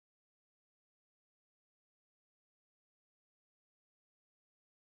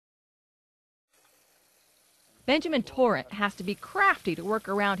Benjamin Torrent has to be crafty to work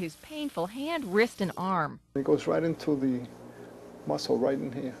around his painful hand, wrist, and arm. It goes right into the muscle right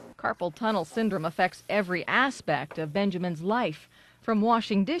in here. Carpal tunnel syndrome affects every aspect of Benjamin's life, from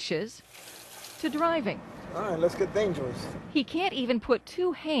washing dishes to driving. All right, let's get dangerous. He can't even put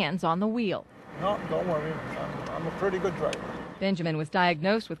two hands on the wheel. No, don't worry. I'm a pretty good driver. Benjamin was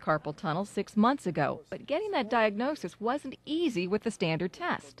diagnosed with carpal tunnel 6 months ago, but getting that diagnosis wasn't easy with the standard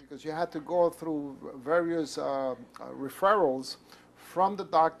test. Because you had to go through various referrals from the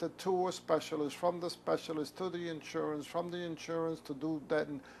doctor to a specialist, from the specialist to the insurance, from the insurance to do that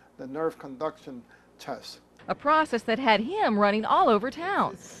the nerve conduction test. A process that had him running all over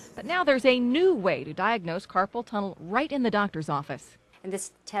town. But now there's a new way to diagnose carpal tunnel right in the doctor's office. And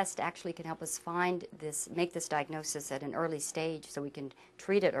this test actually can help us make this diagnosis at an early stage so we can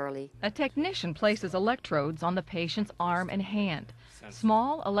treat it early. A technician places electrodes on the patient's arm and hand.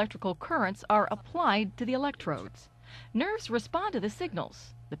 Small electrical currents are applied to the electrodes. Nerves respond to the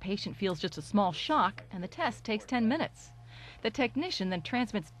signals. The patient feels just a small shock, and the test takes 10 minutes. The technician then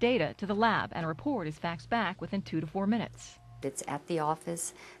transmits data to the lab, and a report is faxed back within 2 to 4 minutes. It's at the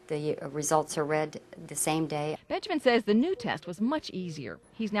office. The results are read the same day. Benjamin says the new test was much easier.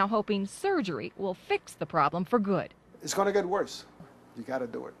 He's now hoping surgery will fix the problem for good. It's going to get worse. You got to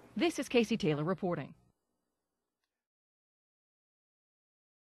do it. This is Casey Taylor reporting.